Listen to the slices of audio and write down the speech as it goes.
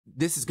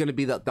this is going to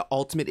be the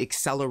ultimate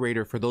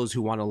accelerator for those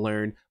who want to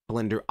learn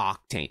Blender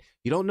Octane.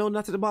 You don't know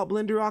nothing about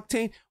Blender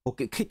Octane? Well,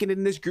 kicking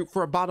in this group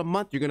for about a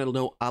month, you're going to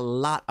know a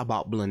lot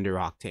about Blender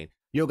Octane.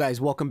 Yo guys,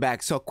 welcome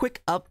back. So a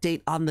quick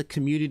update on the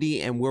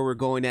community and where we're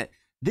going at.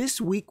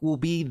 This week will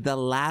be the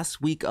last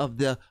week of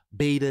the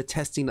beta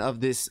testing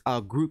of this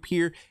group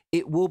here.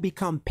 It will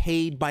become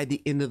paid by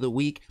the end of the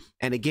week.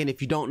 And again,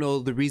 if you don't know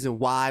the reason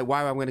why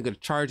I'm going to go to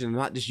charge and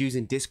I'm not just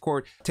using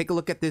Discord, take a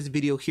look at this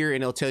video here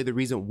and it'll tell you the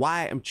reason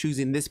why I'm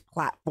choosing this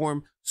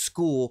platform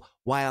school,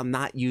 why I'm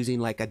not using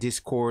like a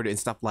Discord and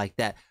stuff like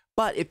that.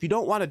 But if you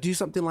don't want to do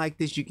something like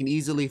this, you can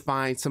easily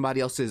find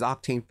somebody else's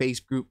Octane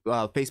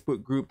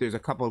Facebook group. There's a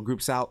couple of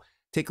groups out.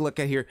 Take a look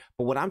at here.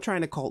 But what I'm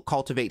trying to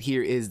cultivate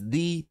here is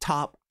the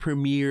top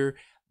premier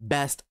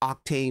best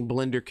Octane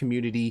Blender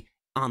community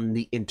on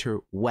the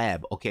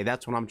interweb. Okay,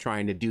 that's what I'm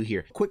trying to do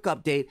here. Quick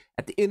update.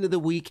 At the end of the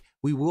week,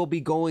 we will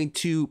be going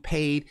to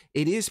paid.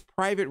 It is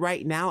private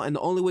right now, and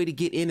the only way to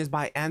get in is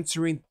by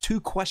answering 2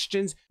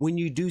 questions when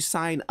you do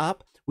sign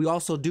up. We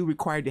also do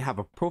require to have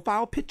a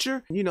profile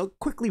picture. You know,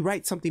 quickly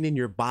write something in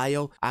your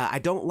bio. I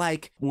don't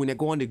like when I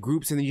go into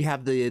groups and then you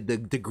have the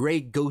gray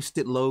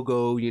ghosted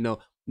logo, you know.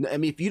 I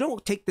mean, if you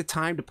don't take the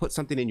time to put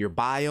something in your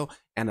bio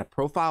and a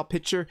profile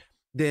picture,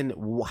 then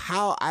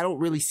I don't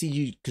really see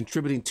you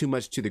contributing too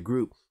much to the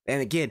group.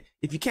 And again,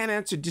 if you can't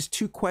answer just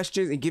 2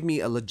 questions and give me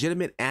a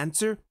legitimate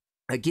answer,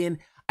 again,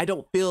 I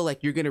don't feel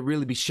like you're going to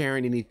really be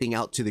sharing anything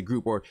out to the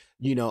group, or,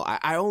 you know,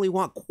 I only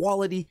want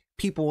quality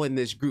people in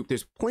this group.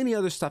 There's plenty of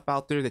other stuff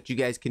out there that you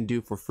guys can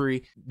do for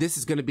free. This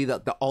is going to be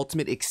the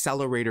ultimate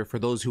accelerator for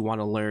those who want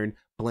to learn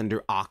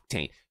Blender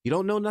Octane. You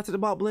don't know nothing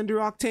about Blender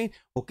Octane?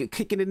 Well,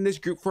 kicking in this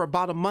group for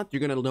about a month, you're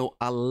going to know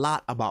a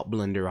lot about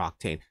Blender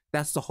Octane.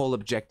 That's the whole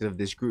objective of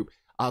this group.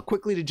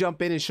 Quickly to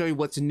jump in and show you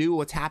what's new,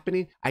 what's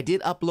happening. I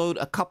did upload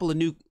a couple of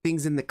new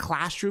things in the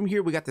classroom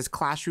here. We got this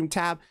classroom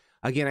tab.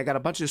 Again, I got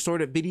a bunch of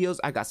sorted videos.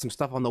 I got some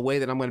stuff on the way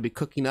that I'm going to be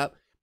cooking up.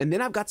 And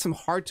then I've got some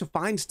hard to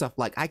find stuff.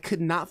 Like I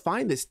could not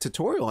find this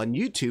tutorial on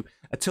YouTube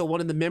until one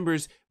of the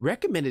members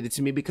recommended it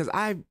to me, because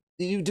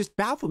you just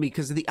baffled me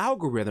because of the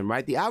algorithm,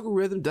 right? The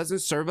algorithm doesn't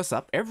serve us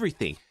up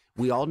everything.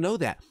 We all know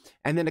that.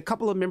 And then a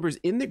couple of members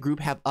in the group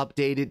have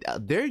updated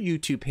their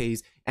YouTube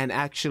page, and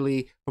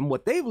actually from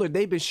what they've learned,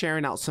 they've been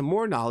sharing out some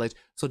more knowledge.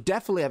 So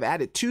definitely I've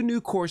added 2 new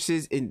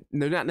courses, and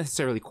they're not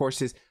necessarily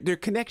courses, they're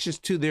connections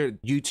to their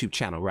YouTube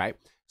channel, right?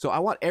 So I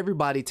want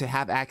everybody to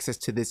have access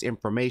to this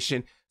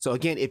information. So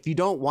again, if you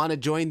don't want to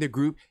join the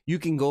group, you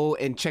can go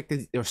and check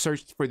or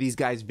search for these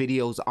guys'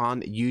 videos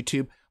on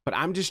YouTube. But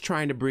I'm just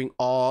trying to bring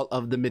all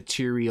of the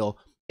material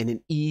in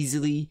an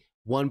easily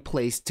one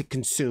place to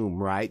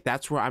consume, right?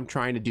 That's where I'm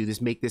trying to do this,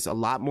 make this a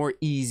lot more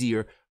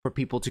easier for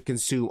people to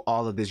consume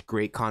all of this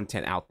great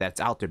content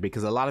that's out there,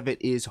 because a lot of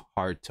it is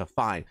hard to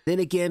find. Then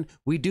again,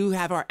 we do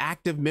have our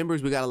active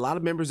members. We got a lot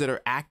of members that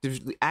are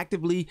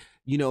actively,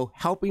 you know,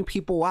 helping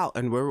people out,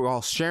 and we're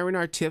all sharing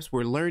our tips.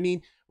 We're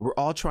learning. We're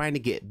all trying to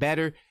get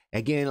better.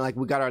 Again, like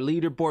we got our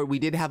leaderboard. We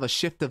did have a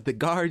shift of the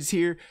guards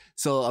here.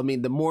 So, I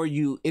mean, the more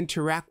you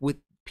interact with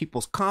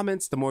people's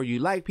comments, the more you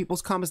like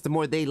people's comments, the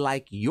more they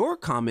like your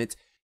comments,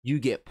 you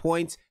get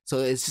points. So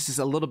it's just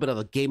a little bit of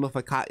a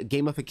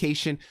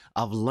gamification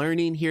of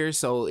learning here.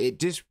 So it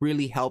just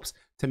really helps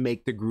to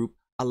make the group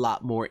a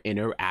lot more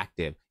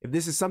interactive. If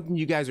this is something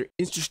you guys are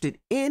interested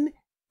in,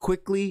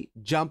 quickly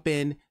jump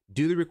in,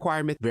 do the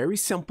requirement. Very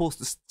simple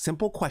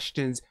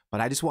questions,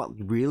 but I just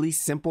want really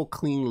simple,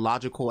 clean,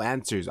 logical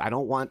answers. I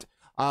don't want,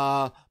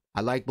 I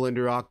like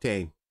Blender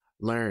Octane,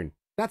 learn.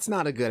 That's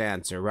not a good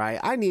answer, right?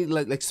 I need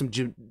like some,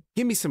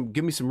 give me some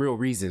real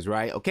reasons,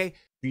 right? Okay.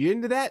 If you're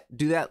into that,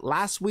 do that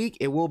last week.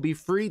 It will be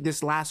free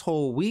this last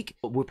whole week.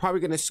 I'm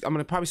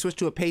gonna probably switch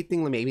to a paid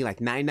thing, maybe like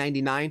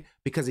 $9.99,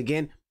 because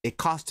again, it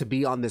costs to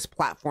be on this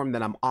platform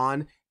that I'm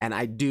on, and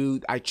I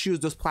choose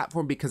this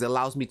platform because it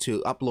allows me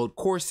to upload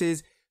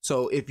courses.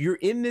 So if you're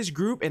in this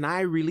group and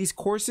I release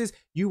courses,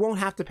 you won't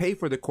have to pay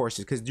for the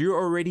courses because you're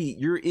already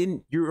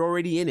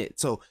in it.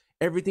 So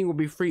everything will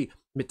be free.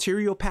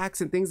 Material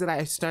packs and things that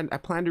I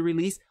plan to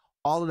release,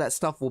 all of that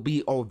stuff will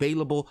be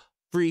available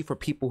free for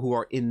people who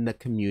are in the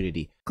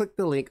community. Click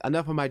the link.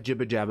 Enough of my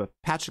jibber jabber.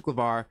 Patrick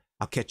LeVar.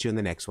 I'll catch you in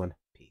the next one.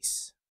 Peace.